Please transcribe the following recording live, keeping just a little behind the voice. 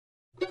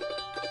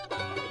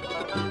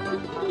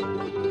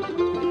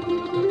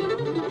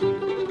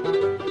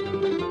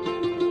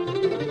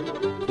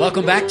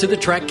Welcome back to the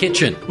Track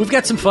Kitchen. We've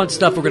got some fun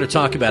stuff we're going to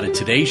talk about in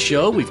today's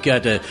show. We've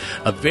got a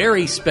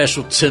very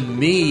special, to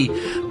me,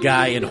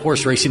 guy in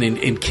horse racing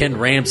in Ken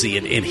Ramsey,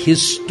 and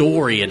his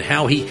story and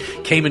how he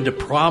came into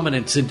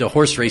prominence into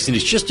horse racing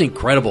is just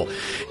incredible.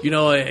 You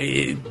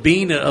know,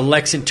 being a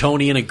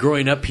Lexingtonian and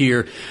growing up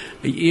here,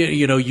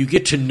 you know, you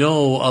get to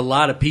know a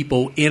lot of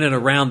people in and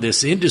around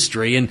this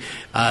industry, and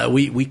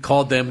we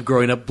called them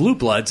growing up blue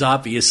bloods,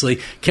 obviously.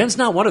 Ken's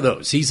not one of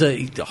those. He's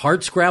a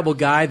hard scrabble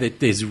guy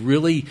that is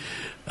really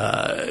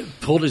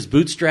pulled his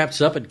bootstraps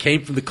up and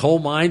came from the coal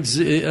mines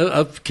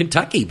of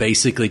Kentucky,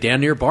 basically, down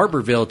near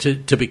Barberville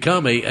to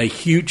become a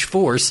huge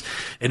force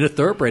in the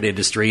thoroughbred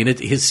industry. And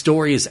his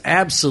story is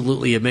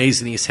absolutely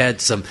amazing. He's had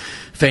some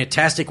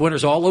fantastic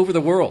winners all over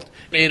the world.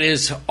 It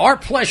is our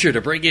pleasure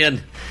to bring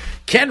in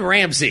Ken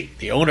Ramsey,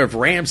 the owner of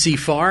Ramsey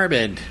Farm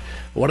and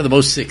one of the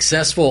most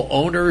successful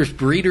owners,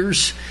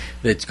 breeders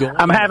that's going.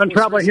 I'm having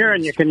trouble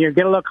hearing you. Can you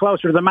get a little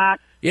closer to the mic?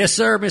 Yes,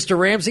 sir, Mr.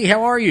 Ramsey.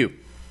 How are you?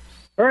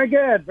 Very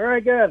good,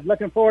 very good.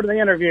 Looking forward to the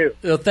interview.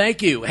 Well,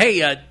 thank you.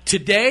 Hey,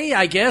 today,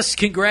 I guess,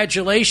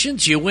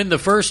 congratulations. You win the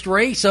first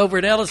race over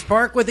at Ellis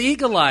Park with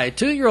Eagle Eye, a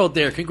 2-year-old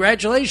there.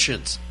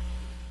 Congratulations.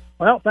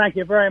 Well, thank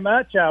you very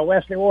much.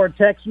 Wesley Ward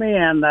texted me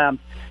and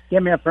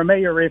give me a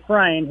familiar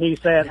refrain. He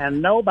said,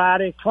 and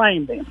nobody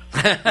claimed him.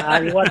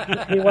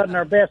 He wasn't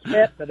our best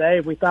bet today.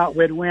 We thought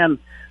we'd win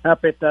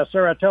up at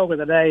Saratoga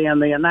today in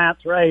the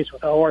 9th race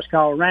with a horse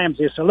called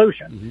Ramsey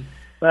Solution. Mm-hmm.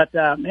 But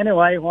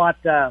anyway, what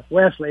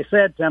Wesley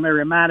said to me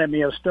reminded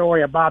me of a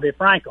story of Bobby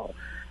Frankel.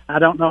 I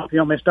don't know if you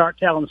want me to start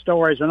telling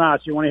stories or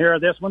not. You want to hear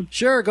this one?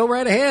 Sure, go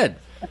right ahead.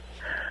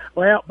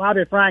 Well,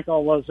 Bobby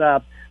Frankel was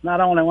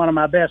not only one of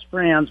my best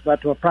friends,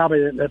 but was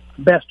probably the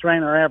best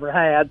trainer I ever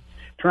had.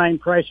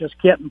 Trained Precious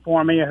Kitten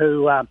for me,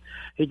 who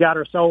he got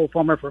her sold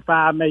for me for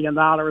 $5 million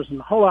and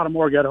a whole lot of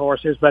more good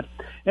horses. But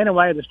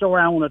anyway, the story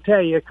I want to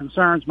tell you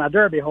concerns my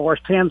Derby horse,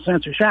 10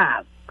 Cents a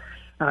Shine.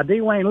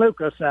 D. Wayne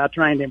Lucas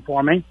trained him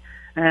for me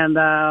and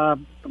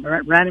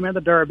ran him in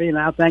the Derby, and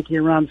I think he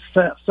runs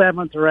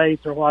 7th or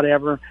 8th or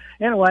whatever.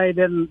 Anyway,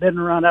 didn't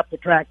run up the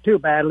track too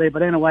badly,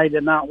 but anyway,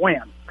 did not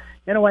win.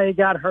 Anyway, he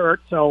got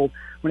hurt, so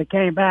when he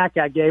came back,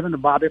 I gave him to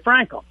Bobby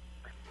Frankel.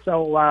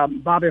 So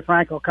Bobby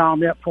Frankel called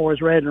me up before he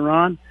was ready to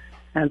run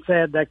and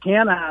said,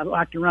 Ken, I'd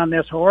like to run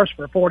this horse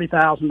for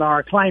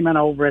 $40,000 claimant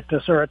over at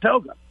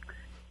Saratoga.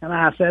 And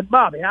I said,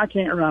 Bobby, I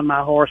can't run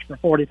my horse for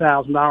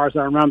 $40,000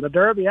 I run the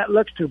Derby. That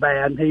looks too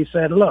bad. And he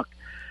said, look.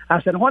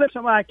 I said, what if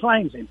somebody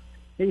claims him?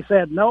 He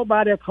said,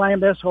 nobody will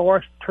claim this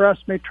horse.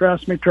 Trust me,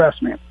 trust me,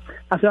 trust me.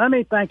 I said, let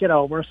me think it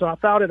over. So I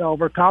thought it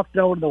over, talked it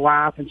over to the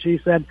wife, and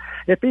she said,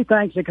 if he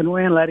thinks he can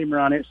win, let him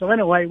run it. So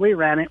anyway, we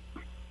ran it.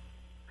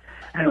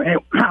 And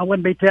I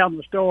wouldn't be telling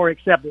the story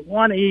except it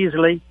won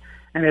easily,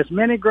 and as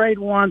many grade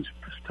 1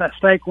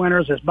 stake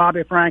winners as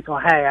Bobby Frankel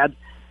had,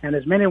 and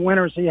as many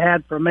winners he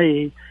had for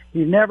me,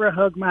 he never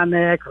hugged my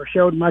neck or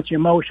showed much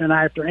emotion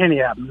after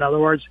any of them. In other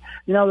words,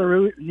 you know,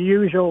 the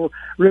usual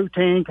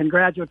routine,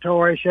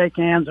 congratulatory, shake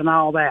hands and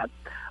all that.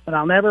 But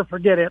I'll never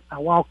forget it. I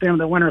walked into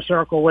the winner's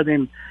circle with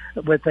him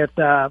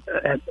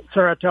at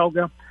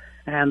Saratoga,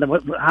 and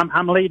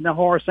I'm leading the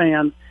horse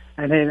in.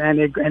 And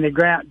he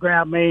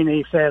grabbed me and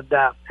he said,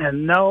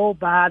 and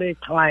nobody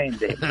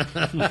claimed him.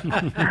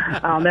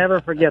 I'll never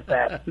forget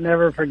that.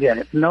 Never forget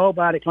it.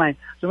 Nobody claimed.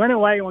 So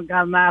anyway, we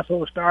got a nice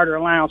little starter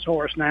allowance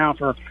horse now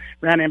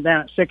ran him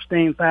down at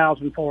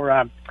 $16,000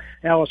 for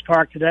Ellis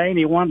Park today, and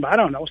he won by, I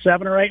don't know,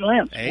 7 or 8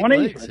 lengths. One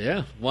easy.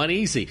 Yeah, one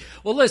easy.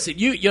 Well, listen,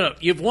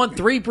 you've won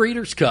 3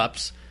 Breeders'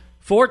 Cups.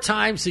 4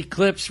 times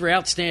Eclipse for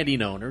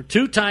Outstanding Owner,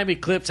 2-time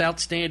Eclipse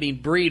Outstanding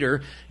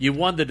Breeder. You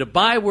won the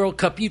Dubai World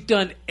Cup. You've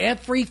done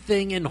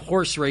everything in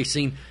horse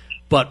racing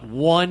but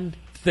one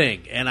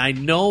thing. And I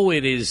know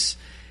it is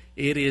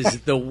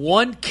the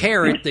one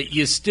carrot that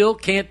you still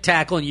can't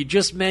tackle, and you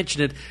just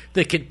mentioned it,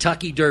 the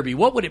Kentucky Derby.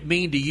 What would it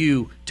mean to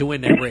you to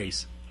win that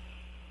race?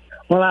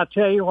 Well, I'll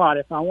tell you what,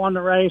 if I won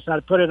the race,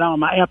 I'd put it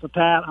on my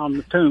epitaph on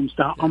the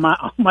tombstone, on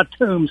my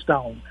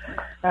tombstone.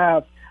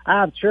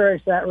 I've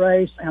cherished that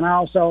race, and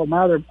also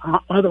my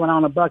other one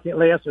on the bucket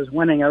list is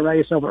winning a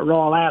race over at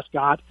Royal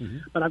Ascot. Mm-hmm.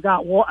 But I've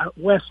got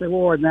Wesley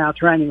Ward now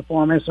training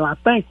for me, so I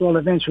think we'll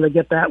eventually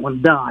get that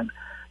one done.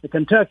 The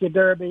Kentucky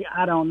Derby,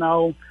 I don't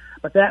know,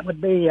 but that would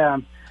be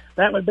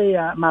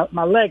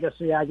my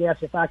legacy, I guess,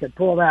 if I could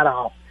pull that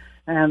off.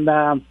 And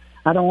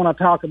I don't want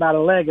to talk about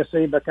a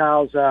legacy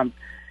because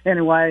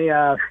anyway,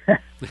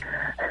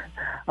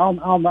 on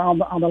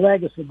the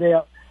legacy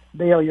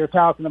deal you're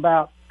talking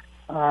about.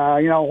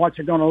 What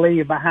you're going to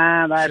leave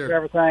behind after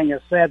everything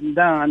is said and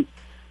done.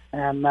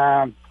 And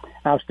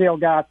I've still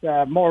got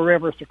more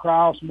rivers to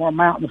cross, more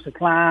mountains to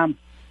climb.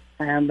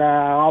 And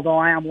although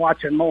I am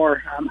watching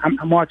more,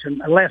 I'm watching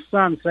less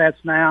sunsets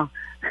now.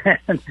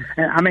 and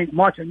I mean,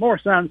 watching more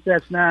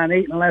sunsets now and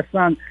eating less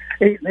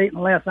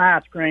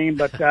ice cream.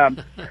 But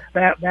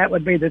that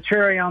would be the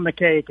cherry on the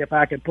cake if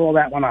I could pull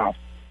that one off.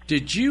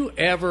 Did you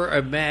ever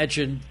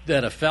imagine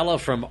that a fellow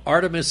from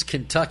Artemis,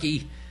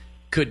 Kentucky,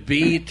 could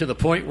be to the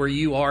point where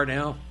you are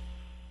now?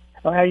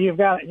 Well, you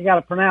got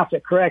to pronounce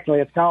it correctly.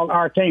 It's called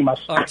Artemis.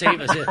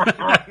 Artemis.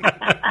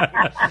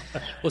 Yeah.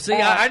 Well, see,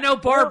 I know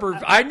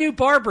I knew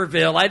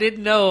Barberville. I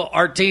didn't know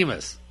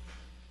Artemis.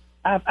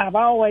 I've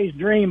always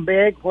dreamed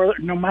big,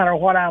 no matter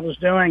what I was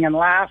doing in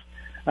life.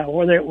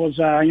 Whether it was,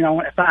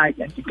 if I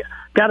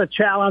got a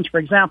challenge, for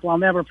example, I'll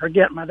never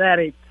forget my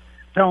daddy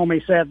told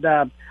me, said,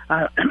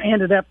 I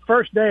ended up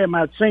first day of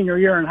my senior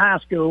year in high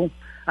school.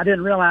 I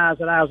didn't realize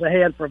that I was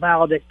ahead for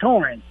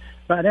valedictorian.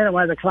 But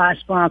anyway, the class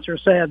sponsor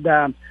said,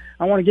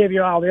 I want to give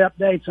you all the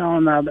updates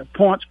on the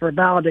points for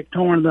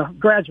valedictorian, the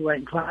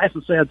graduating class,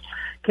 and said,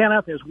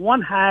 Kenneth is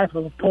 1/2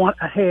 of a point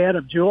ahead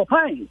of Jewel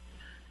Payne.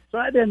 So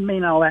that didn't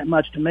mean all that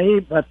much to me.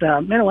 But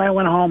anyway, I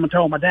went home and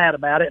told my dad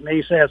about it, and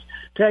he says,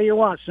 tell you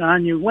what,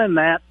 son, you win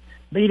that,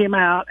 beat him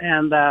out,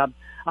 and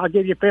I'll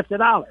give you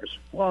 $50.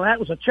 Well, that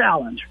was a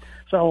challenge.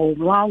 So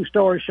long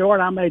story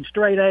short, I made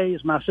straight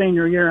A's my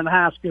senior year in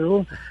high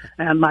school,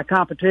 and my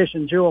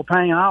competition, Jewel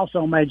Payne,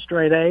 also made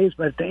straight A's.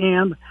 But at the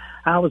end,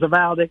 I was a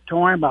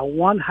valedictorian by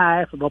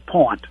 1/2 of a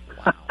point.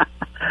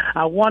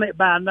 I won it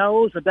by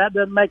nose, but that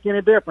doesn't make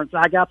any difference.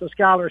 I got the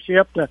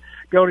scholarship to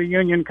go to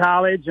Union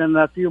College and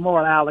a few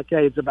more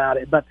allocates about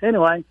it. But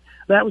anyway,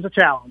 that was a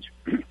challenge.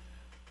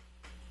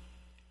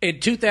 In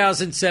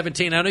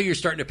 2017, I know you're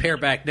starting to pare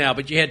back now,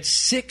 but you had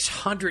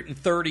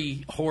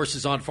 630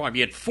 horses on farm.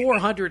 You had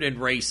 400 in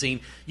racing.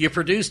 You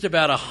produced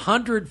about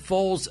 100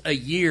 foals a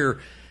year.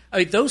 I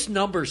mean, those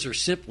numbers are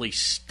simply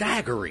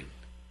staggering.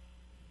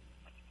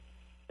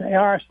 They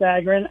are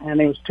staggering, and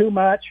it was too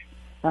much,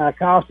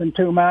 costing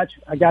too much.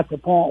 I got to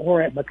the point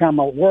where it become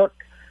a work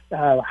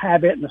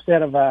habit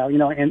instead of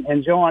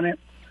enjoying it.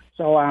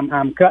 So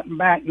I'm cutting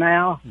back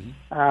now.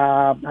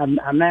 Mm-hmm.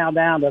 I'm now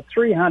down to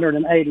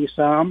 380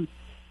 some.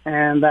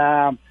 And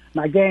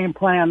my game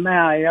plan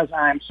now is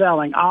I'm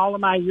selling all of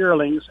my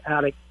yearlings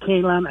out of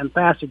Keeneland and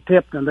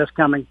Fasig-Tipton this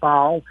coming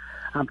fall.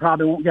 I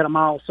probably won't get them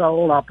all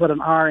sold. I'll put an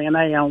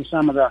RNA on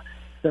some of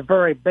the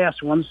very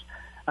best ones,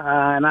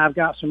 and I've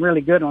got some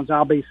really good ones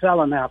I'll be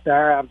selling out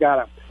there. I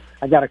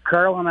got a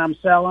Curlin I'm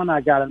selling.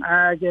 I got an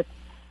Arrogate.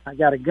 I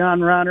got a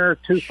Gun Runner,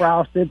 2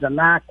 Frosteds, a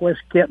Nyquist,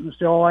 Kitten's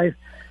Joy.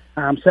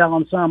 I'm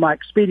selling some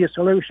like Speedy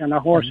Solution, a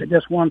horse that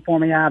just won for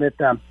me out at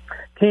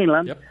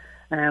Keeneland. Yep.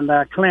 And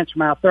clinch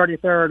my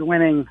 33rd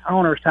winning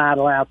owner's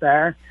title out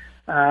there.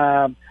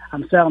 I'm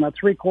selling a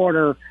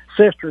 3/4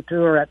 sister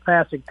tour at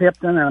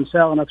Fasig-Tipton, and I'm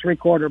selling a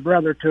 3/4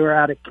 brother tour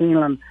out at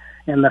Keeneland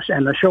in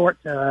the short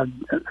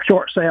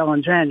sale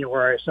in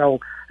January. So,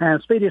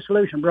 and Speedy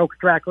Solution broke a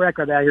track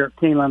record out here at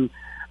Keeneland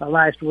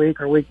last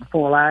week or week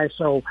before last.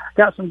 So,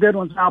 got some good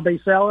ones I'll be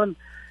selling,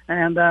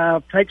 and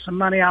take some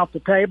money off the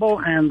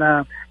table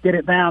and get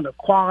it down to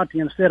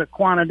quality instead of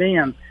quantity,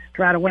 and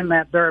try to win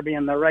that Derby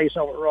in the race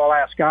over at Royal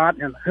Ascot.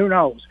 And who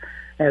knows,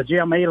 as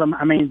Jim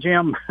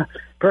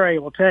Perry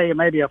will tell you,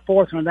 maybe a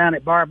 4th one down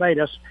at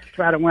Barbados,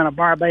 try to win a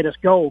Barbados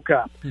Gold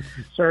Cup.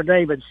 Sir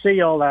David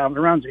Seal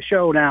runs a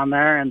show down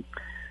there, and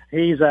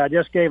he's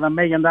just gave $1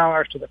 million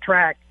to the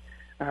track,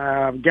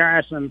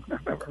 Garrison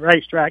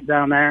racetrack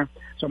down there.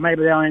 So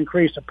maybe they'll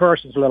increase the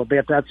purses a little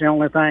bit. That's the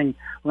only thing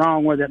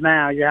wrong with it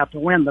now. You have to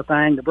win the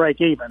thing to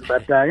break even.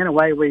 But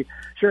anyway, we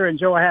sure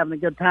enjoy having a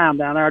good time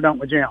down there, don't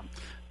we, Jim?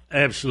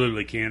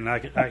 Absolutely, Ken. I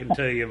can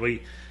tell you,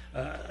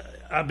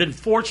 I've been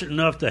fortunate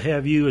enough to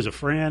have you as a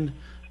friend,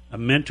 a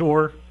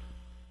mentor,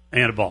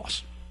 and a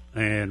boss,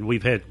 and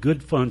we've had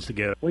good funds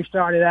together. We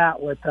started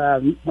out with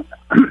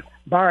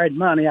borrowed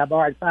money. I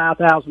borrowed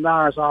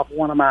 $5,000 off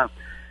one of my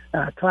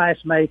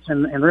classmates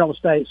in real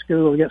estate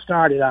school to get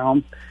started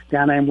on, a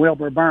guy named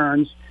Wilbur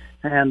Burns,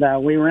 and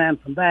we ran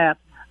from that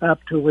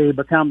up to we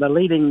become the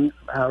leading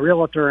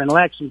realtor in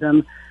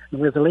Lexington.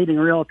 With the leading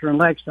realtor in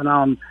Lexington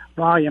on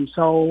volume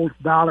sold,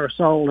 dollar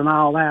sold, and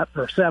all that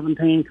for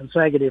 17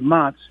 consecutive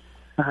months.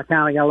 I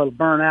kind of got a little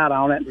burnt out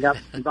on it and got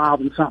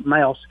involved in something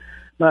else.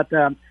 But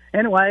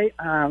anyway,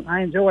 I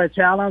enjoy a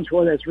challenge,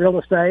 whether it's real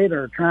estate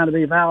or trying to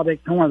be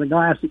valedictorian of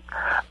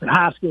the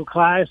high school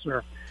class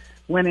or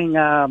winning,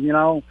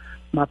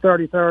 my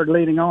 33rd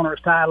leading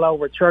owner's title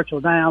over at Churchill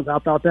Downs. I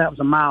thought that was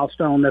a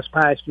milestone this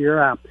past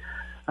year.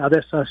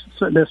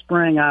 This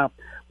spring, I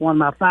won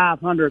my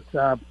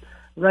 500th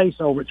race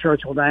over at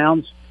Churchill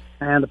Downs,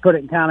 and to put it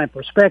in kind of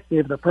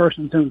perspective, the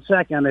person in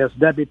second is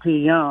W.T.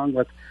 Young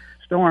with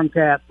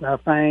Stormcat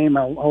fame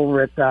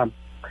over at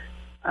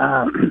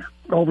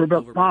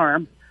Overbrook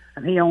Farm,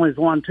 and he only's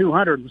won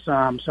 200 and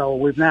some, so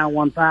we've now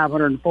won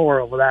 504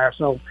 over there.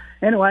 So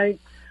anyway,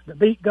 the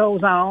beat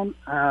goes on.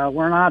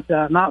 We're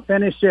not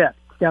finished yet.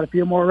 Got a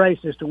few more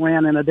races to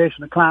win in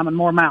addition to climbing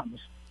more mountains.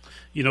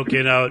 You know,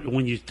 Ken,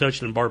 when you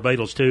touched on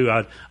Barbados, too,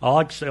 I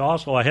like to say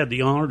also I had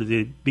the honor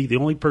to be the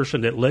only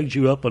person that legged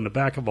you up on the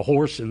back of a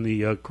horse in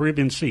the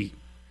Caribbean Sea.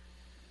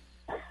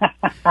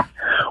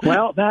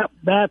 Well,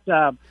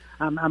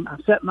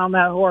 I'm sitting on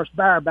that horse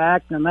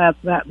bareback, and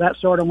that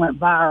sort of went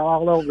viral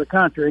all over the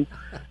country.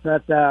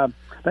 But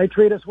they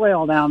treat us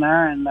well down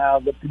there, and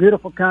the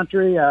beautiful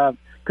country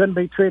couldn't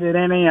be treated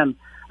any. And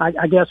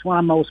I guess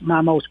one of my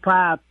most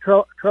prized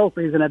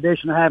trophies, in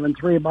addition to having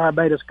 3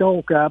 Barbados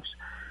Gold Cups,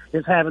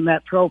 is having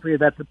that trophy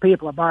that the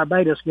people of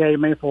Barbados gave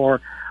me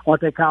for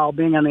what they call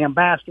being an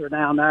ambassador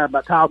down there,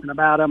 by talking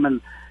about them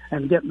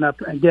and getting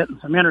up and getting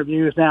some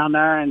interviews down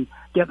there and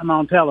getting them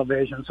on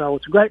television. So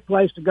it's a great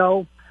place to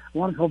go,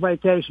 wonderful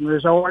vacation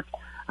resort.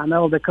 I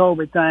know the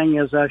COVID thing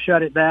has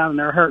shut it down and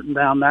they're hurting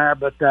down there,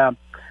 but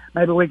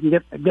maybe we can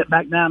get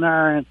back down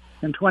there in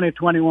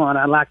 2021.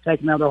 I'd like to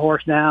take another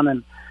horse down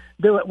and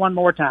do it one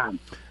more time.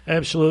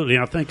 Absolutely.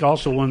 I think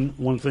also one of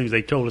the things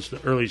they told us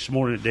early this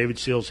morning that David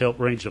Seals helped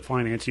arrange the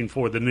financing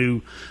for the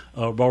new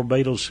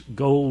Barbados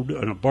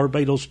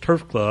Barbados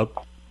Turf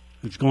Club.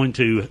 It's going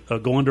to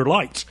go under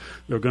lights.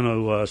 They're going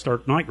to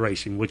start night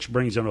racing, which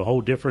brings in a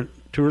whole different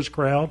tourist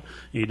crowd,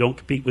 and you don't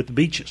compete with the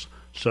beaches.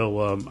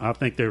 So I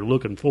think they're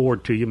looking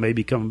forward to you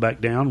maybe coming back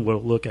down.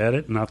 We'll look at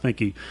it, and I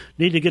think you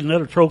need to get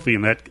another trophy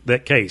in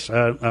that case.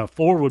 4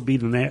 would be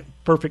the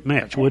perfect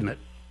match, wouldn't it?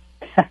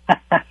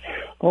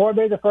 4 would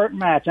be the perfect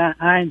match.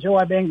 I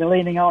enjoy being the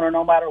leading owner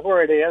no matter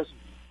where it is.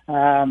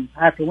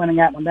 After winning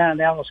that one down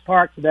at Ellis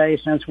Park today,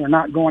 since we're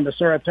not going to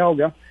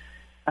Saratoga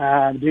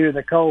due to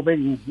the COVID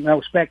and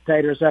no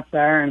spectators up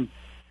there, and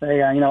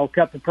they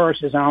cut the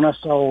purses on us.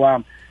 So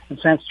and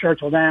since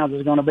Churchill Downs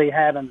is going to be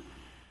having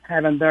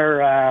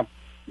their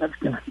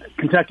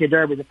Kentucky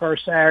Derby the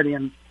first Saturday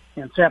in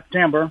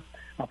September,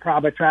 I'll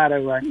probably try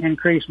to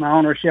increase my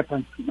ownership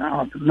and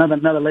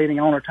another leading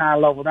owner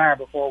title over there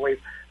before we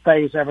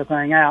phase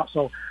everything out.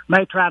 So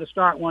may try to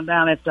start one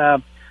down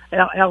at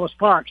Ellis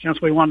Park,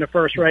 since we won the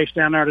first race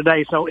down there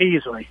today so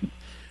easily.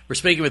 We're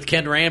speaking with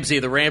Ken Ramsey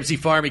of the Ramsey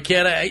Farm. And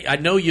Ken, I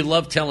know you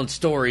love telling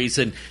stories,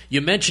 and you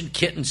mentioned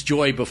Kitten's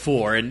Joy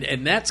before,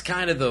 and that's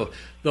kind of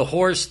the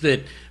horse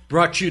that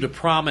brought you to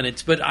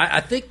prominence. But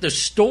I think the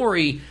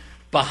story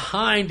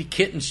behind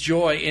Kitten's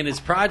Joy and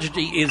his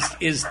progeny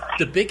is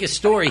the biggest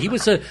story. He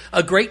was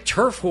a great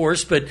turf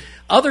horse, but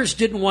others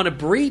didn't want to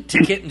breed to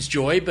Kitten's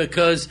Joy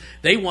because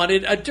they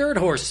wanted a dirt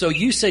horse. So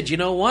you said, you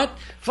know what?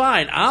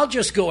 Fine, I'll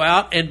just go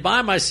out and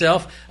buy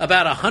myself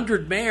about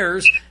 100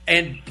 mares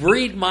and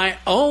breed my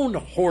own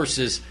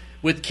horses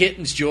with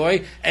Kitten's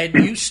Joy. And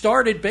you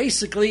started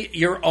basically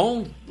your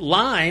own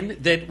line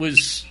that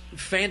was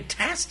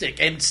fantastic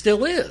and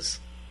still is.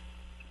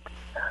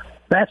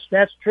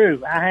 That's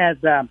true. I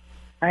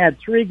had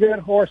 3 good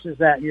horses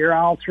that year.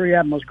 All 3 of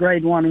them was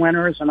Grade 1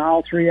 winners, and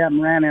all 3 of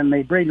them ran in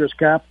the Breeders'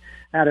 Cup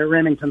out at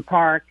Remington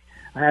Park.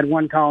 I had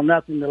one called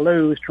Nothing to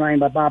Lose, trained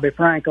by Bobby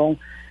Frankel,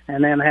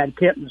 and then I had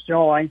Kitten's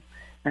Joy,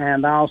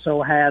 and I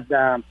also had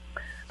a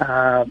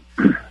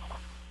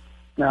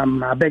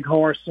big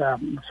horse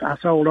I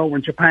sold over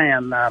in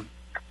Japan,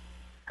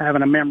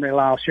 having a memory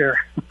loss here.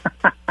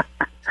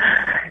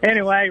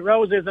 Anyway,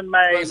 Roses in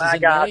May,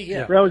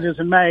 Roses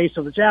in May.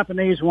 So the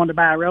Japanese wanted to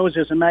buy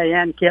Roses in May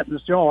and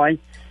Kitten's Joy,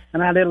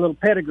 and I did a little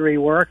pedigree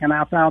work, and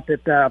I thought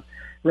that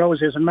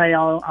Roses in May,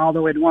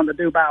 although he'd wanted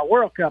to do buy a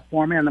World Cup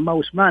for me and the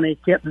most money,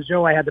 Kitten's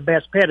Joy had the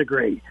best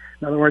pedigree.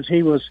 In other words,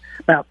 he was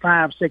about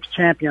 5-6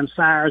 champion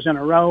sires in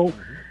a row,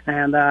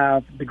 and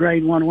the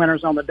Grade 1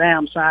 winners on the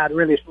dam side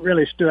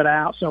really stood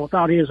out. So I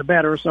thought he was a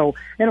better. So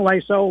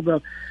anyway, sold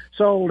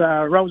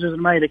Roses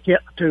in May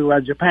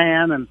to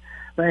Japan, and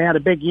they had a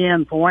big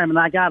yen for him, and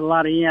I got a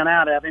lot of yen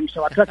out of him.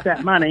 So I took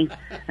that money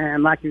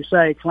and, like you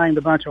say, claimed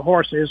a bunch of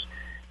horses,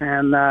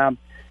 and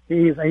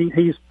he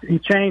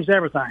changed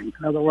everything.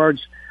 In other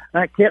words,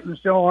 that Kitten's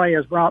Joy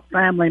has brought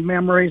family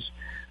memories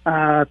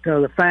to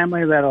the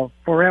family that'll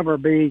forever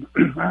be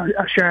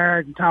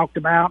shared and talked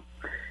about.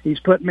 He's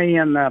put me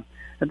in the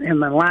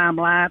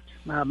limelight.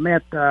 I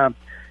met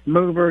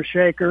movers,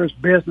 shakers,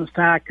 business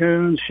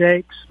tycoons,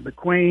 sheikhs, the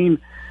Queen.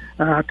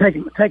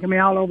 Taking me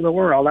all over the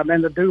world. I've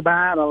been to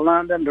Dubai, to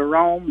London, to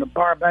Rome, to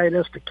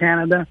Barbados, to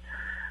Canada.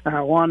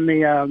 Won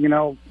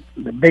the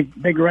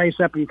big race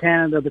up in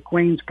Canada, the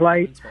Queen's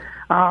Plate.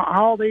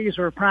 All these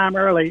are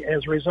primarily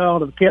as a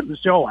result of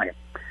Kitten's Joy,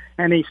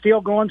 and he's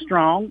still going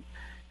strong.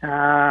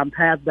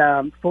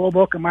 Had full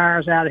book of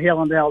Myers out of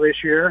Hillendale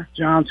this year.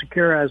 John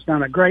Secura has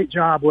done a great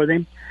job with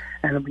him,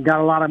 and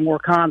got a lot of more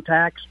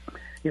contacts.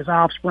 His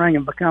offspring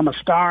have become a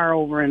star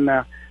over in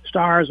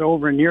stars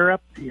over in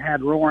Europe. He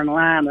had Roaring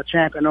Lion, the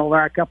champion over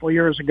there a couple of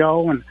years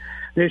ago, and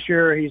this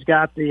year he's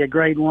got the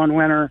Grade 1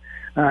 winner,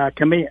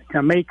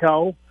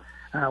 Kamiko,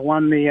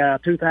 won the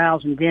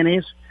 2,000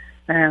 guineas,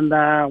 and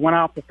went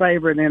off the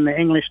favorite in the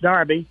English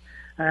Derby.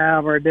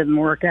 However, it didn't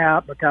work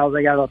out because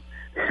they got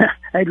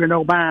Adrian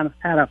O'Brien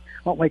had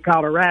what we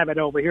call a rabbit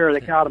over here.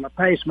 They called him a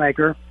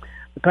pacemaker.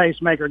 The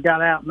pacemaker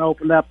got out and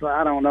opened up,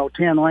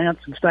 10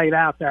 lengths and stayed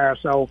out there,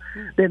 so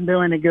didn't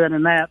do any good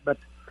in that. But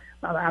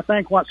I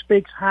think what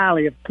speaks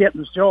highly of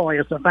Kitten's Joy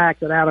is the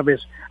fact that I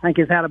think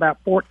he's had about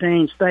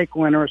 14 stake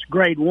winners,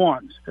 Grade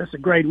 1s. This is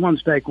Grade 1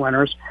 stake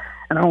winners,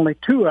 and only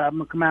 2 of them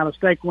have come out of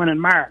stake winning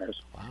mares.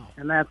 Wow.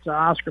 And that's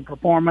Oscar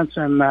Performance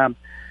and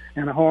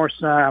a horse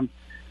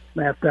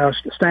that's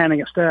standing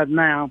at stud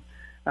now.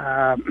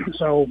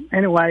 So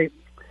anyway,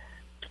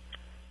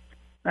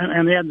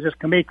 and then just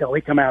Kamiko,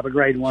 he come out of a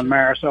Grade 1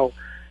 mare. So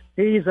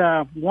he's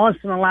a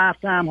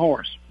once-in-a-lifetime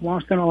horse.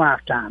 once in a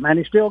lifetime, and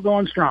he's still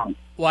going strong.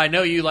 Well, I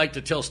know you like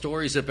to tell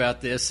stories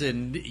about this,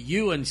 and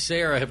you and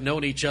Sarah have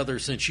known each other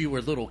since you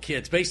were little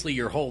kids, basically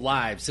your whole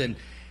lives. And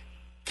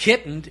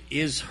Kitten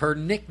is her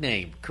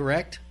nickname,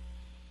 correct?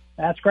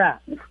 That's right.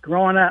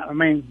 Growing up,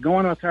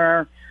 going with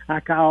her, I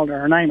called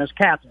her name is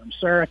Catherine,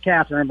 Sarah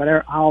Catherine,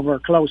 but all of her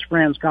close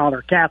friends called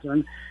her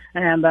Catherine.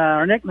 And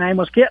her nickname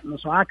was Kitten,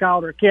 so I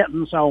called her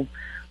Kitten. So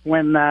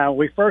when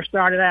we first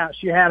started out,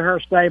 she had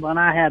her stable and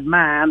I had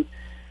mine.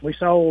 We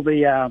sold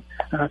the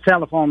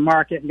telephone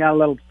market and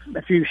got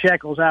a few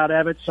shekels out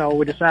of it, so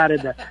we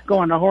decided to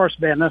go in the horse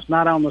business,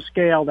 not on the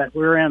scale that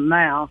we're in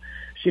now.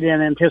 She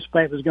didn't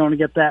anticipate it was going to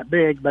get that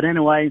big, but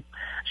anyway,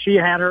 she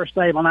had her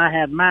stable and I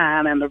had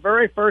mine, and the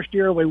very first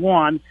year we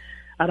won,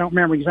 I don't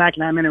remember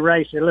exactly how many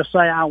races. Let's say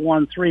I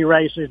won 3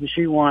 races and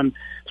she won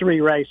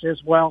 3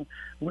 races. Well,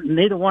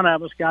 neither one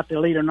of us got the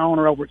leader and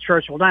owner over at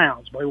Churchill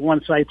Downs, but we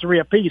won, say, 3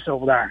 apiece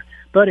over there.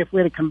 But if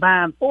we'd have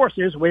combined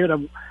forces, we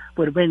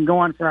would have been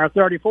going for our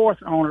 34th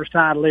owner's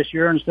title this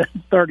year instead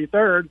of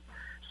 33rd.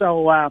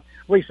 So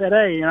we said,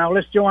 hey,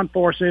 let's join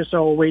forces.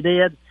 So we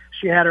did.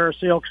 She had her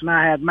silks and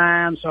I had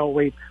mine, so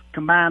we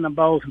combined them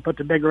both and put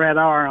the big red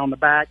R on the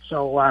back.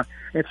 So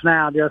it's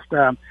now just,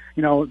 the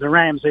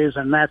Ramseys,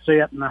 and that's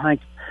it. And I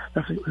think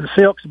the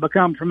silks have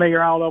become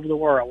familiar all over the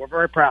world. We're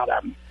very proud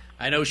of them.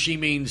 I know she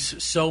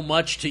means so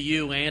much to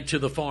you and to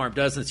the farm,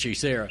 doesn't she,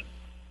 Sarah?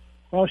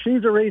 Well,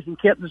 she's the reason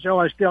Kitten's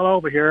Joy is still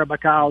over here,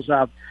 because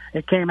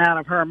it came out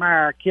of her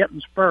mare,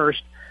 Kitten's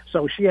First.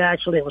 So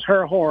it was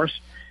her horse.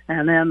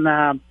 And then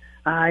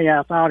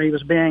I thought he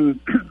was being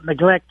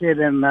neglected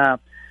and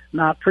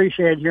not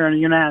appreciated here in the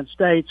United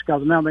States,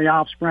 because none of the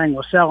offspring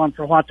was selling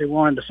for what they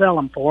wanted to sell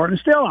them for, and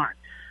still aren't.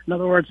 In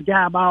other words, the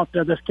guy bought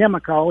this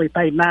chemical. He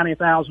paid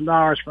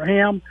 $90,000 for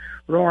him.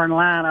 Roaring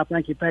Lion, I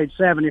think he paid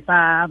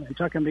 $75,000, and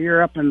took him to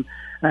Europe and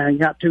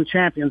got 2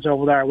 champions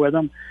over there with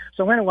him.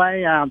 So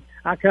anyway,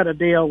 I cut a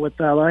deal with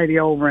a lady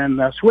over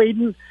in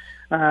Sweden.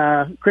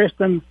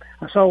 Kristen,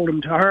 I sold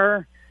him to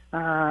her,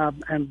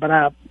 but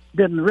I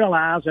didn't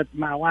realize that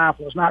my wife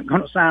was not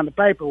going to sign the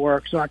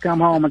paperwork. So I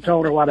come home and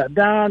told her what I'd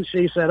done.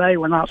 She said, hey,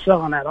 we're not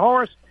selling that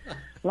horse.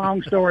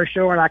 Long story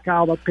short, I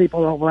called the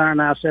people over there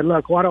and I said,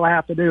 look, what do I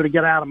have to do to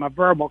get out of my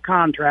verbal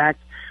contract?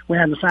 We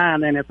hadn't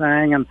signed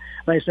anything, and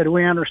they said,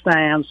 we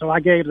understand. So I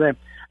gave the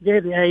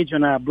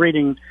agent a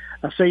breeding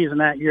season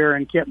that year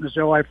in Kitten's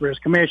Joy for his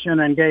commission,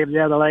 and gave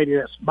the other lady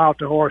that bought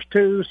the horse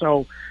too.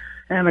 So,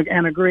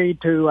 and agreed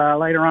to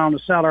later on to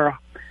sell her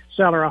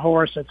a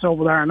horse that's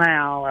over there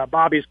now,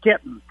 Bobby's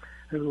Kitten,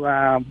 who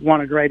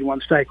won a Grade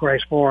 1 stake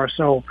race for us.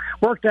 So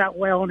worked out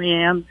well in the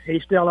end.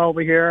 He's still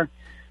over here.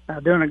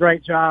 Doing a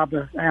great job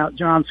out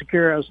John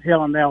Secura's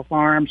Hillendale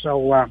farm.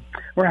 So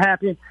we're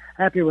happy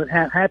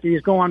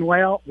he's going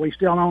well. We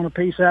still own a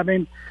piece of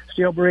him,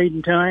 still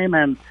breeding to him,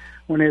 and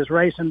when his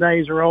racing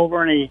days are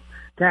over and he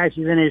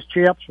cashes in his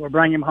chips, we'll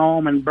bring him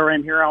home and bury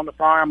him here on the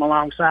farm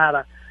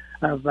alongside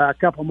of a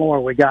couple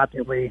more we got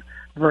that we're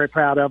very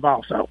proud of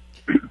also.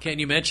 Can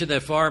you mention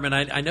that farm? And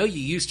I know you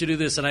used to do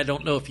this, and I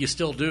don't know if you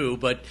still do,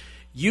 but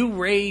you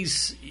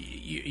raise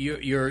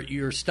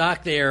your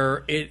stock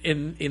there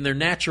in their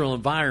natural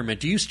environment.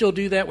 Do you still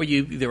do that? Where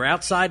they're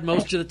outside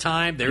most of the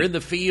time, they're in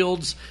the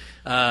fields.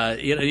 They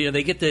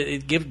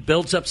it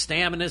builds up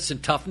stamina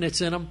and toughness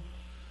in them.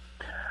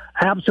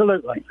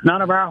 Absolutely.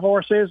 None of our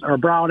horses are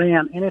brought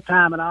in any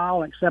time at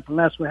all, except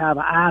unless we have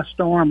an ice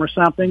storm or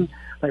something.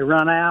 They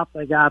run out.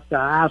 They got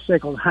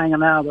icicles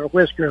hanging out of their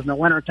whiskers in the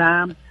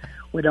wintertime.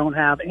 We don't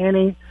have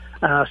any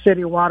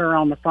city water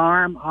on the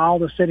farm. All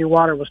the city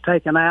water was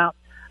taken out.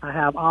 I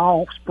have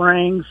all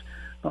springs,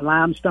 the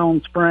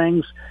limestone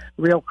springs,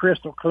 real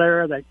crystal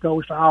clear, that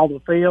goes to all the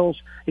fields,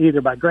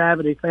 either by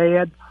gravity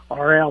fed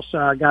or else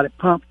got it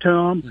pumped to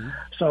them. Mm-hmm.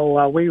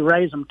 So we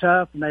raise them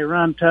tough, and they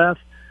run tough,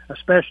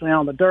 especially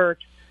on the dirt.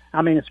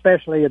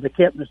 Especially the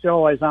Kitten's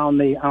Joys on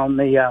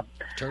the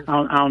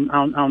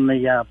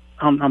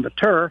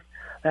turf.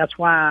 That's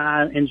why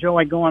I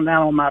enjoy going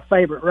down on my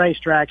favorite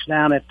racetracks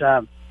down at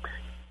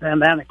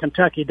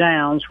Kentucky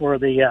Downs, where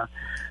the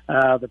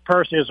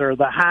purses are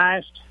the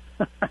highest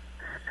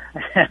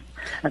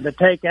and the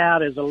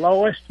takeout is the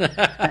lowest,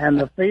 and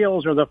the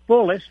fields are the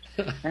fullest.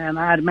 And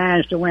I'd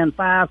managed to win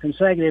 5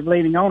 consecutive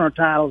leading owner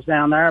titles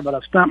down there, but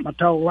I stumped my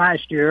toe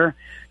last year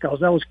because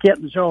those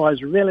Kitten's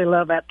Joys really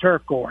love that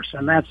turf course,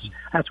 and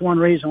that's one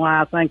reason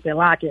why I think they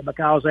like it,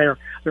 because they're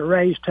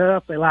raised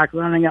tough. They like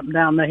running up and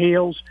down the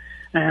hills.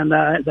 And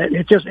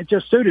it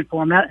just suited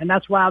for them, and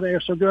that's why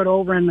they're so good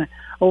over in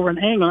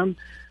England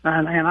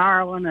and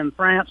Ireland and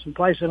France and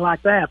places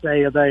like that.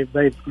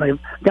 They've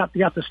got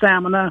the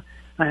stamina,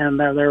 and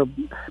they're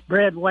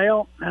bred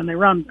well, and they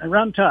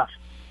run tough.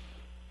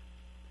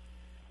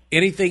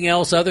 Anything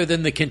else other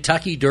than the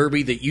Kentucky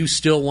Derby that you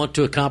still want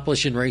to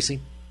accomplish in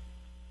racing?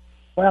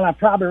 Well, I've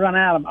probably run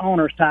out of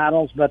owners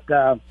titles, but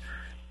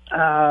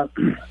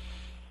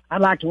I'd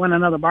like to win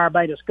another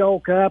Barbados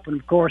Gold Cup, and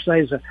of course,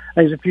 there's a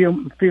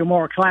few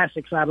more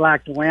classics I'd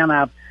like to win.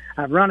 I've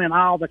run in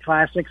all the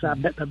classics. I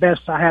bet the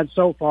best I had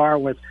so far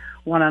was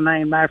one I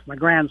named after my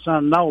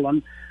grandson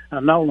Nolan,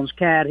 Nolan's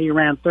Cat. He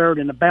ran third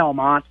in the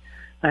Belmont,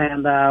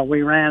 and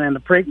we ran in the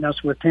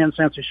Preakness with 10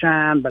 Cents a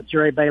Shine, but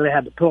Jerry Bailey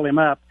had to pull him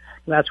up.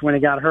 That's when he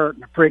got hurt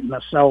in the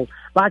Preakness. So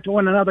I'd like to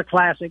win another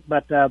classic,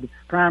 but the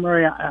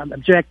primary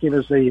objective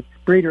is the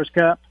Breeders'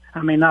 Cup.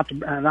 I mean, I'd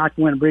like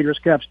to win Breeders'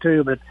 Cups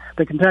too, but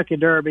the Kentucky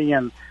Derby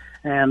and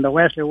the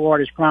Wesley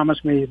Ward has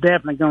promised me he's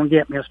definitely going to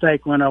get me a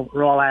stake win over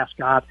Royal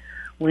Ascot.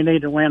 We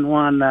need to win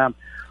one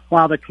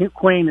while the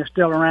Queen is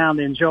still around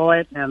to enjoy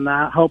it, and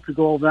I hope to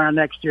go over there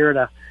next year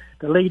to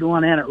lead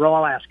one in at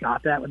Royal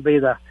Ascot. That would be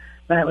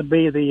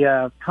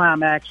the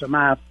climax of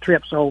my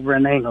trips over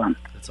in England.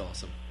 That's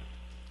awesome.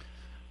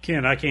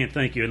 Ken, I can't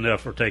thank you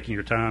enough for taking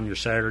your time, your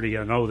Saturday.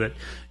 I know that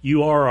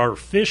you are our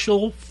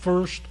official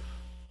first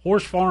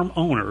horse farm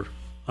owner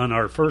on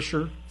our first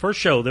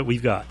show that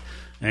we've got.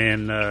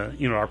 And,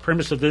 our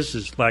premise of this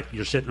is like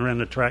you're sitting around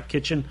the track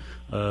kitchen.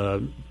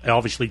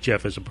 Obviously,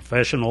 Jeff is a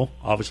professional.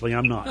 Obviously,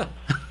 I'm not.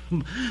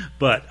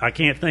 But I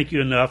can't thank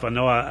you enough. I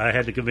know I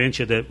had to convince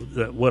you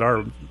that what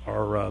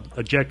our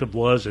objective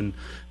was, and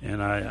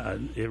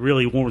it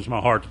really warms my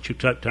heart that you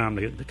took time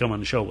to come on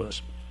the show with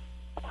us.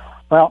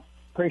 Well,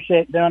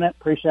 appreciate doing it.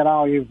 Appreciate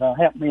all you've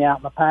helped me out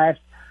in the past.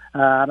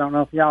 I don't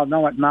know if y'all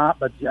know it or not,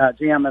 but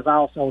Jim is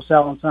also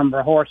selling some of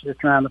our horses,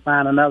 trying to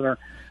find another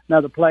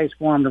place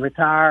for them to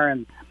retire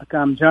and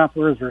become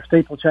jumpers or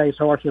steeplechase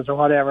horses or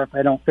whatever if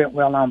they don't fit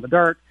well on the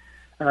dirt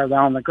or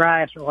on the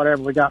grass or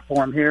whatever we got for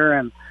them here.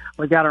 And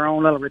we got our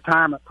own little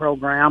retirement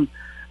program.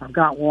 I've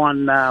got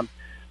one,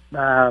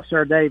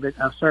 Sir Dudley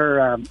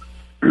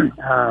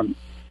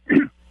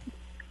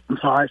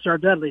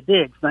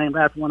Diggs, named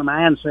after one of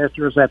my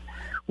ancestors that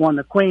won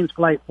the Queen's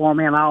Plate for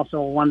me, and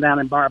also won down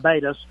in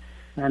Barbados,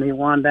 and he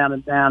won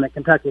down at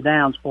Kentucky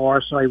Downs for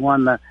us. So he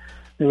won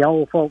the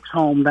old folks'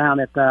 home down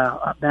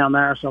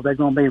there. So they're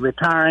going to be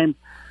retiring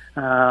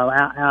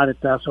out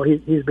at. So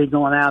he's be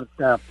going out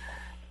at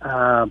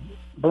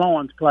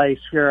Blowing's place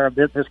here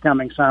this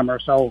coming summer.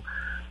 So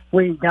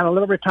we got a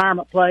little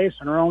retirement place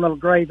and our own little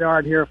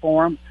graveyard here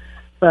for him.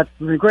 But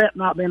regret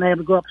not being able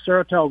to go up to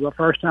Saratoga.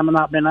 First time I've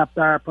not been up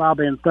there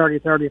probably in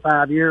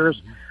 35 years.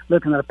 Mm-hmm.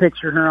 Looking at a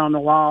picture here on the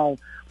wall,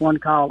 one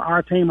called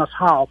Artemis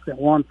Hawk that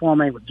won for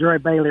me with Jerry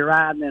Bailey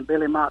riding and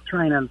Billy Mott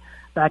training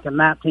back in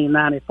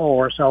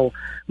 1994. So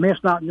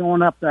missed not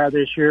going up there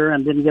this year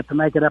and didn't get to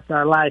make it up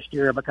there last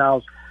year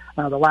because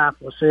the wife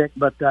was sick.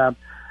 But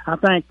I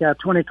think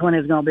 2020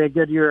 is going to be a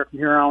good year from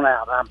here on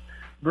out. I'm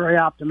very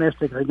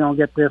optimistic they're going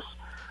to get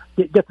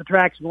the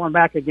tracks going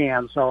back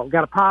again. So I've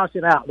got a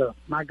positive outlook.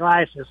 My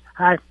glass is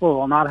half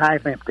full, not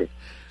half empty.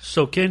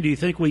 So, Ken, do you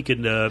think we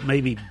could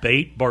maybe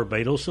bait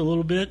Barbados a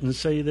little bit and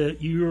say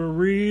that you're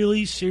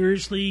really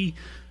seriously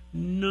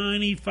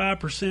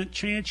 95%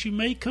 chance you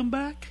may come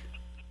back?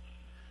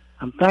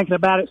 I'm thinking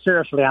about it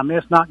seriously. I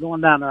missed not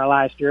going down there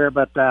last year,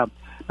 but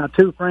my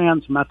two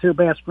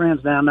best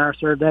friends down there,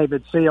 Sir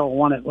David Seal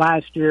won it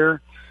last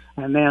year,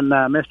 and then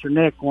Mr.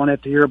 Nick won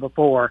it the year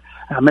before,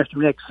 Mr.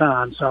 Nick's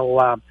son.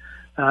 So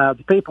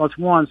the people that's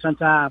won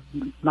since I've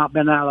not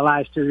been there the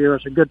last 2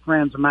 years are good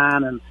friends of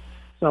mine, and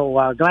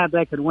so glad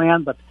they could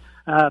win, but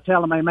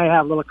tell them they may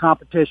have a little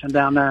competition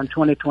down there in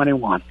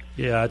 2021.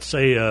 Yeah, I'd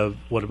say,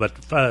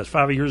 about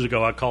 5 years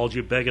ago, I called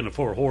you begging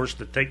for a horse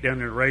to take down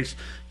the race.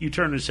 You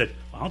turned and said,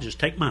 well, I'll just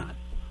take mine.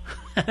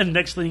 And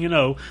next thing you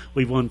know,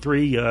 we've won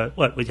we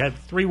had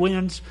 3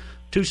 wins,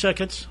 2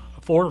 seconds,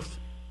 a fourth,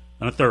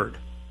 and a third.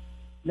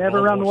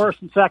 Never run worse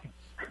than second.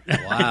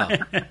 Wow.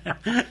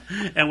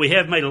 And we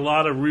have made a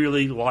lot of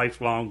really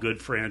lifelong good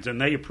friends, and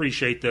they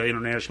appreciate the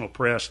international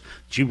press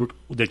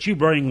that you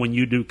bring when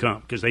you do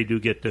come, because they do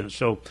get this.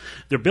 So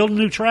they're building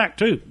a new track,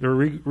 too. They're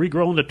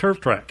regrowing the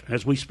turf track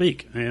as we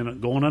speak and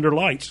going under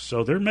lights.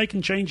 So they're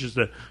making changes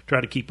to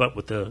try to keep up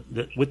with the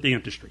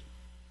industry.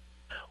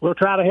 We'll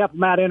try to help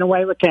them out any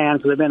way we can,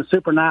 because they've been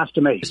super nice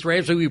to me. Mr.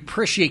 Ramsey, we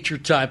appreciate your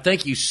time.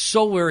 Thank you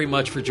so very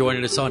much for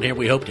joining us on here.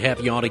 We hope to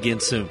have you on again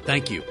soon.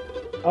 Thank you.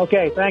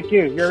 Okay, thank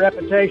you. Your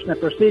reputation has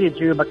preceded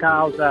you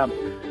because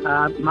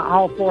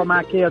all 4 of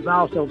my kids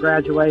also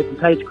graduated from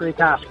Tates Creek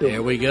High School.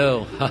 There we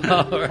go. All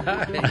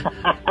right.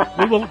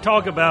 We won't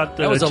talk about...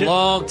 that was a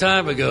long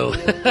time ago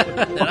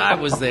that I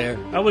was there.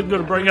 I wasn't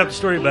going to bring up the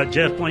story about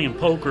Jeff playing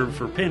poker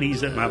for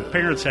pennies at my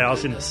parents'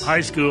 house in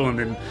high school, and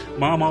then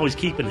Mom always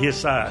keeping his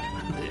side.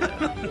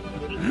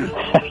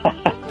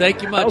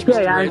 Thank you much,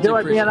 okay, Mr. I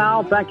enjoyed being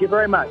on. Thank you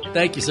very much.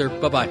 Thank you, sir.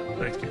 Bye-bye.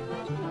 Thanks, Ken.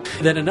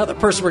 Then another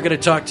person we're going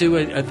to talk to,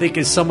 I think,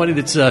 is somebody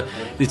that's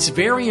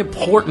very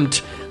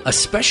important,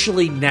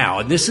 especially now.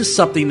 And this is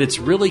something that's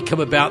really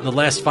come about in the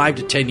last 5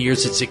 to 10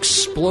 years. It's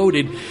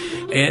exploded,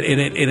 and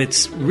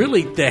it's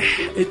really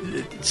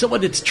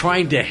someone that's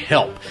trying to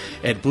help.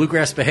 And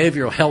Bluegrass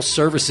Behavioral Health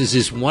Services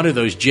is one of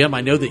those, Jim.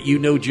 I know that you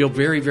know Jill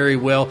very, very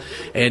well.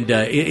 And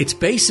it's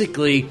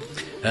basically...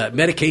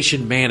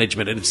 medication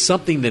management, and it's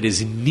something that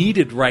is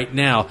needed right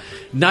now,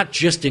 not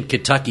just in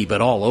Kentucky, but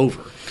all over.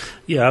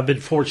 Yeah, I've been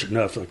fortunate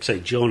enough, like I say,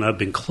 Jill and I have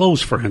been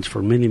close friends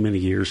for many, many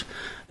years,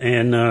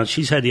 and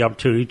she's had the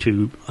opportunity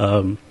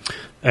to,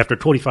 after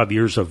 25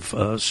 years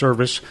of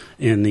service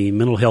in the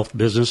mental health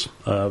business,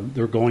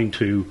 they're going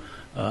to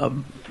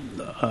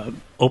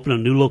open a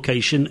new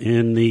location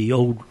in the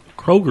old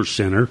Kroger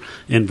Center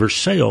in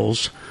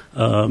Versailles,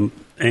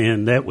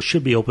 and that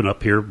should be open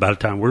up here by the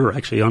time we're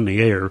actually on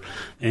the air.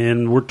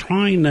 And we're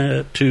trying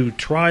to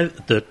tie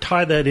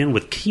that in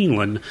with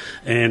Keeneland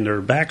and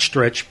their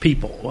backstretch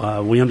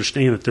people. We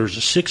understand that there's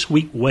a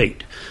 6-week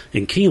wait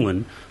in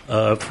Keeneland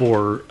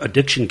for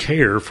addiction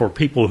care for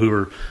people who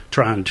are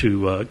trying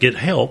to get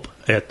help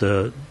at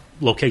the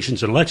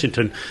locations in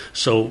Lexington.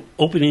 So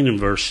opening in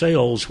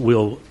Versailles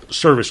will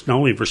service not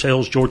only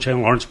Versailles,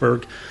 Georgetown,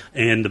 Lawrenceburg,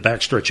 and the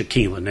backstretch of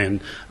Keeneland.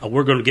 And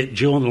we're going to get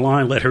Jill on the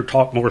line, let her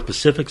talk more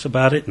specifics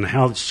about it and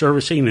how it's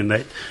servicing, and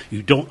that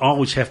you don't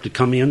always have to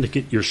come in to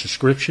get your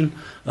subscription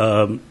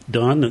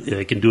done.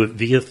 They can do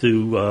it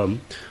through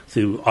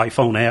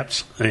iPhone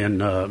apps, and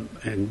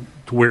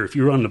to where if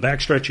you're on the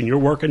backstretch and you're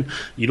working,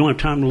 you don't have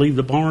time to leave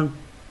the barn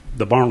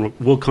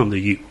will come to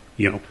you,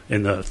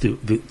 and through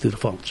the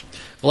phones.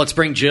 Well, let's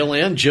bring Jill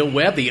in. Jill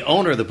Webb, the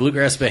owner of the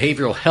Bluegrass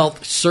Behavioral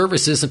Health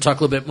Services, and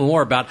talk a little bit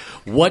more about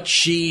what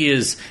she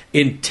is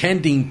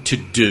intending to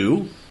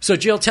do. So,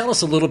 Jill, tell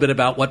us a little bit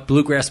about what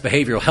Bluegrass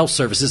Behavioral Health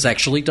Services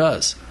actually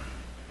does.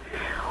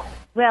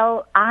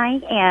 Well,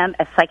 I am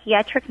a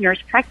psychiatric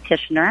nurse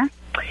practitioner,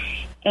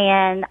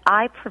 and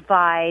I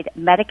provide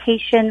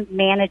medication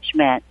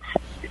management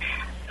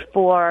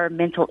for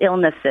mental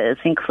illnesses,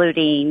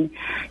 including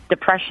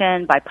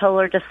depression,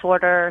 bipolar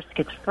disorder,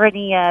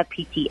 schizophrenia,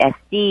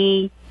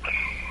 PTSD.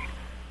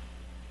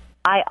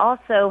 I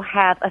also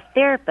have a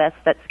therapist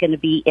that's going to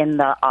be in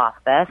the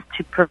office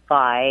to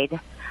provide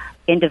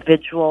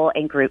individual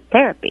and group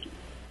therapy.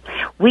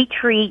 We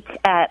treat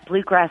at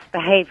Bluegrass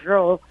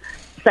Behavioral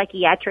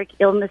psychiatric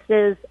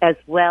illnesses as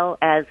well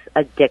as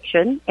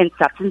addiction and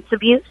substance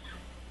abuse.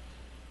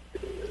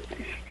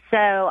 So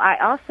I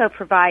also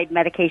provide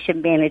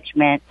medication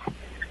management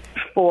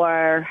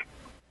for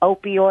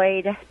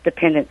opioid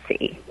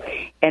dependency,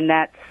 and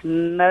that's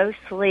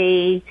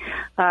mostly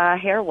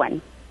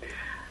heroin.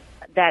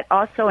 That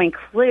also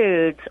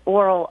includes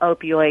oral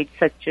opioids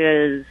such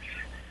as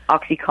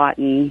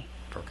OxyContin,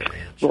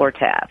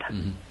 Lortab.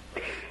 Mm-hmm.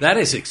 That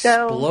has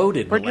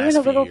exploded. So we're doing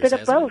a little bit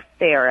of both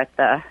there at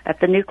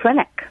the new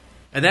clinic.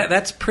 And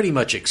that's pretty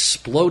much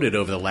exploded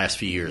over the last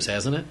few years,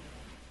 hasn't it?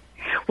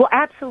 Well,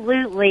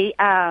 absolutely.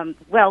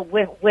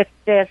 With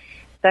the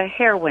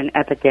heroin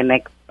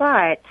epidemic,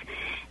 but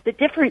the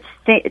difference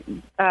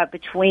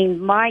between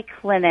my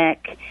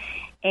clinic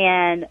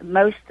and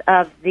most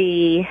of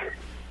the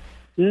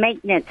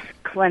maintenance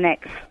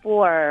clinics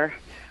for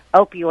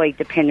opioid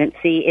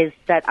dependency is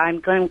that I'm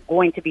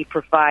going to be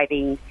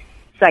providing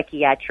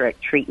psychiatric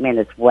treatment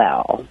as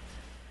well.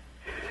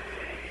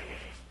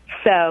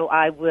 So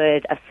I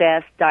would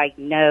assess,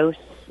 diagnose,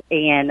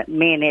 and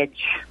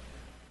manage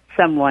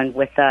someone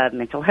with a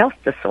mental health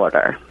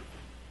disorder.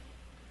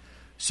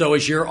 So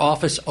is your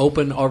office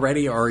open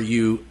already, or are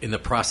you in the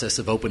process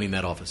of opening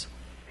that office?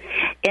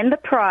 In the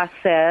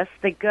process.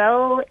 The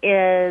goal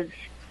is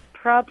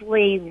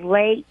probably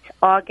late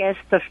August,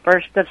 the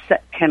 1st of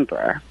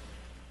September.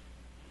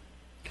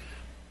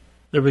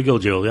 There we go,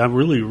 Jill. I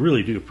really,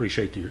 really do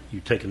appreciate you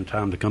taking the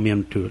time to come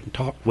in to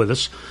talk with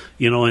us.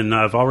 And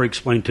I've already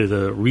explained to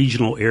the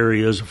regional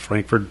areas of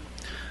Frankfort,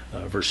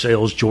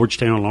 Versailles,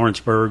 Georgetown,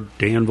 Lawrenceburg,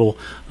 Danville.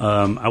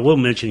 I will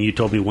mention, you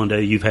told me one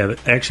day you've had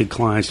actually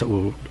clients that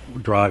will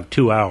drive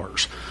 2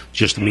 hours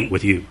just to meet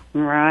with you.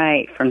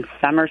 Right, from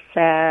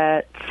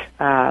Somerset,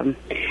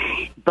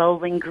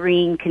 Bowling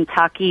Green,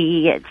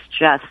 Kentucky.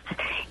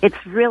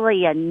 It's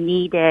really a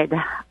needed,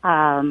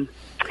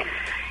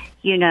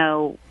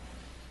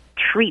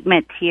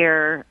 treatment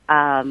here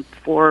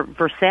for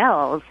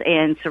Versailles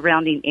and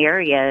surrounding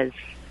areas.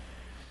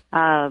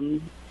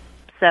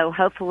 So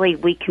hopefully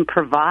we can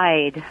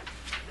provide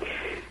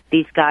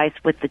these guys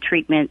with the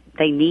treatment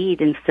they need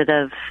instead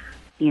of,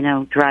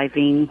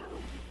 driving.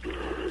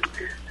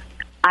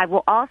 I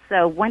will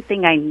also, one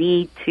thing I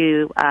need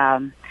to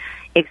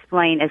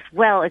explain as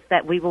well is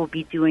that we will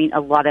be doing a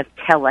lot of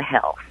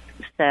telehealth.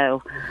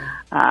 So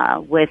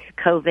with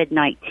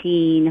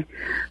COVID-19,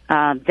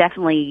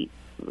 definitely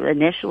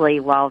initially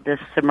while this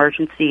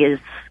emergency is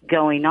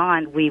going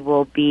on, we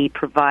will be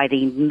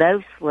providing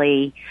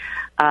mostly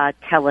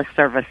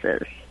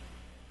teleservices.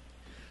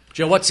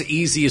 Joe, what's the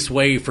easiest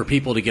way for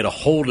people to get a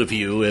hold of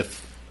you?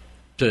 Is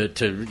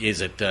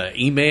it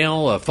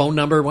email, a phone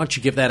number? Why don't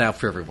you give that out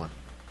for everyone?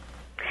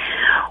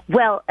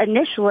 Well,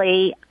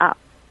 initially, I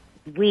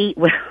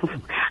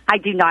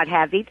do not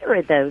have either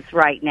of those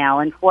right now,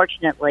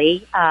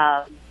 unfortunately.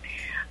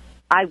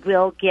 I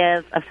will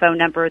give a phone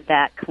number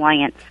that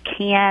clients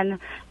can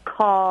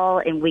call,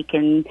 and we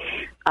can,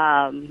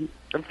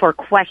 for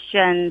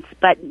questions,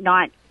 but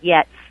not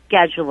yet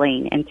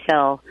scheduling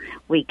until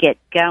we get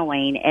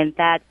going, and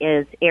that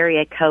is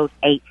area code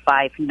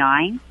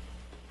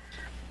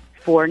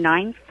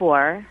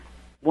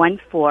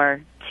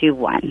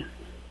 859-494-1421.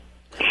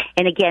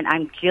 And again,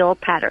 I'm Jill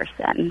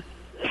Patterson.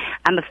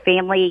 I'm a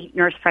family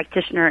nurse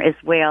practitioner as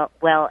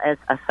well as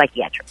a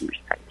psychiatric nurse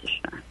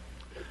practitioner.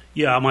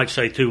 Yeah, I might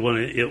say,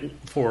 too,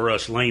 for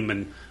us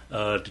laymen,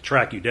 to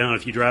track you down.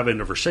 If you drive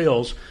into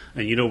Versailles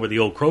and you know where the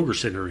old Kroger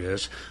Center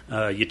is,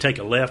 you take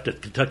a left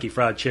at Kentucky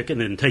Fried Chicken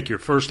and take your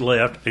first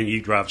left, and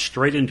you drive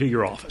straight into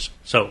your office.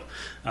 So,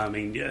 I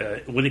mean,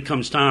 when it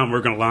comes time,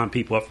 we're going to line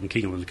people up from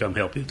Keeneland to come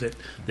help you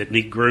that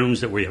need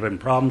grooms that we're having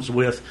problems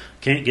with,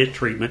 can't get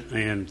treatment,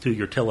 and through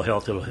your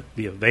telehealth, it'll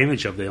be an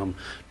advantage of them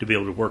to be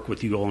able to work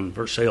with you on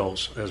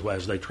Versailles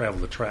as they travel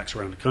the tracks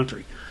around the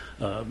country.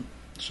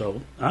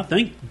 So I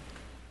think,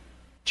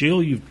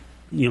 Jill,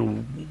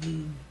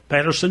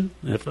 Patterson,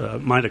 if I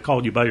might have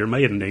called you by your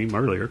maiden name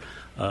earlier,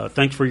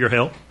 thanks for your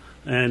help,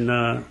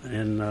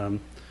 and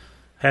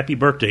happy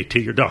birthday to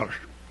your daughter.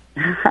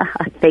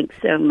 Thanks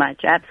so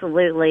much.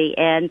 Absolutely.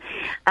 And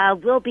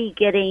we'll be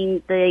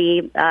getting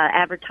the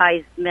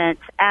advertisement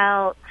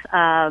out.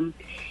 The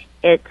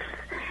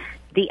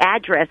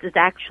address is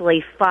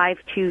actually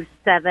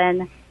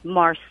 527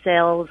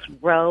 Marcel's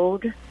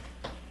Road,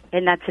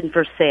 and that's in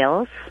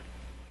Versailles,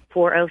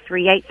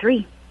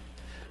 40383.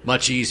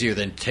 Much easier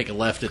than take a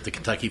left at the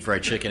Kentucky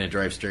Fried Chicken and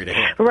drive straight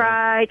ahead.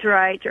 Right.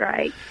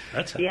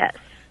 That's yes.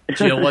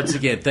 Jill, once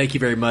again, thank you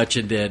very much,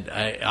 and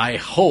I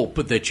hope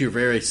that you're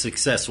very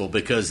successful,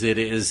 because it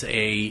is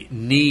a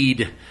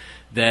need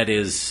that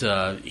is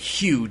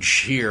huge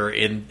here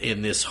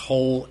in this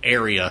whole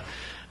area,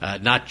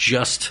 not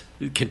just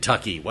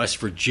Kentucky, West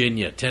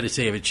Virginia,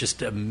 Tennessee. It's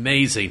just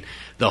amazing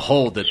the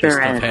hold that this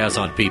stuff has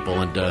on people,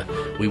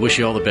 and we wish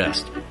you all the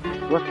best.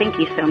 Well, thank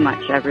you so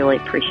much. I really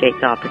appreciate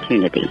the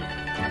opportunity.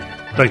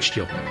 Thanks,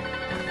 Jill.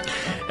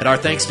 And our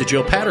thanks to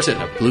Jill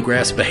Patterson of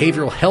Bluegrass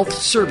Behavioral Health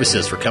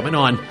Services for coming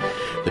on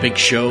the big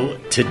show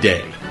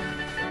today.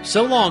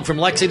 So long from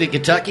Lexington,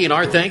 Kentucky, and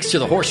our thanks to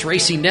the Horse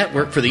Racing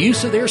Network for the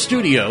use of their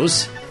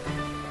studios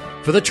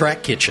for the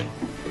Track Kitchen.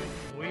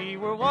 We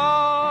were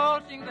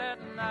watching that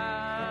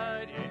night.